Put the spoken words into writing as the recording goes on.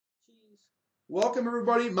Welcome,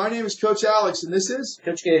 everybody. My name is Coach Alex, and this is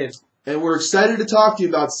Coach Gabe. And we're excited to talk to you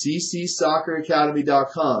about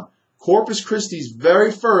ccsocceracademy.com, Corpus Christi's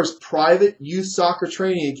very first private youth soccer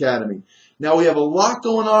training academy. Now, we have a lot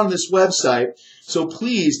going on this website, so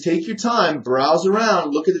please take your time, browse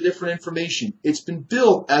around, look at the different information. It's been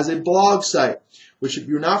built as a blog site, which if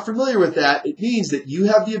you're not familiar with that, it means that you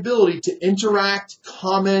have the ability to interact,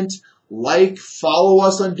 comment, like, follow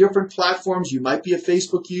us on different platforms. You might be a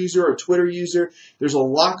Facebook user or a Twitter user. There's a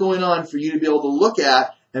lot going on for you to be able to look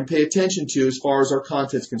at and pay attention to as far as our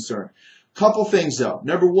content's concerned. Couple things though.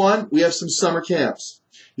 Number one, we have some summer camps.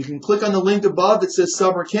 You can click on the link above that says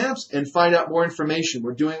summer camps and find out more information.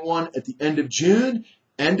 We're doing one at the end of June,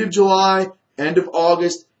 end of July, end of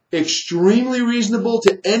August. Extremely reasonable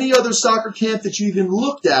to any other soccer camp that you even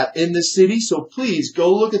looked at in the city. So please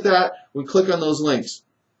go look at that and click on those links.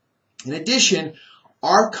 In addition,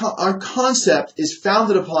 our concept is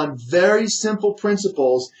founded upon very simple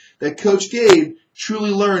principles that Coach Gabe truly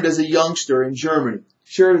learned as a youngster in Germany.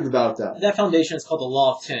 Share it about that. That foundation is called the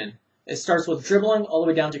Law of 10. It starts with dribbling all the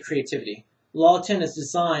way down to creativity. Law of 10 is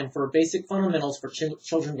designed for basic fundamentals for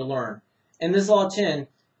children to learn. In this Law of 10,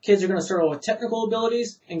 kids are going to start with technical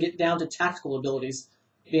abilities and get down to tactical abilities,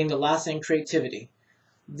 being the last thing, creativity.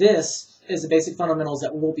 This is the basic fundamentals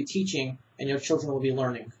that we will be teaching and your children will be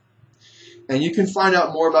learning. And you can find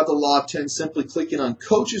out more about the Law of 10 simply clicking on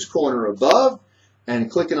Coach's Corner above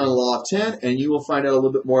and clicking on Law of 10, and you will find out a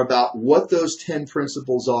little bit more about what those 10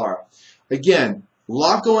 principles are. Again, a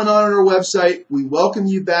lot going on our website. We welcome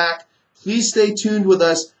you back. Please stay tuned with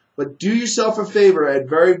us, but do yourself a favor at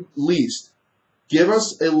very least. Give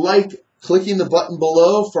us a like clicking the button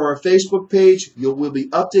below for our Facebook page. We'll be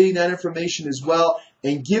updating that information as well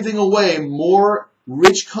and giving away more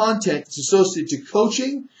rich content that's associated to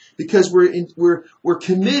coaching, because we're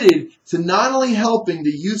committed to not only helping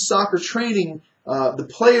the youth soccer training, the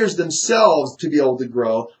players themselves to be able to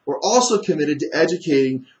grow, we're also committed to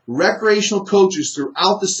educating recreational coaches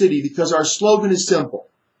throughout the city, because our slogan is simple.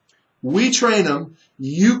 We train them,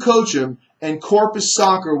 you coach them, and Corpus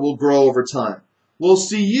Soccer will grow over time. We'll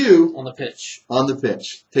see you on the pitch. On the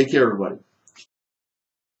pitch. Take care, everybody.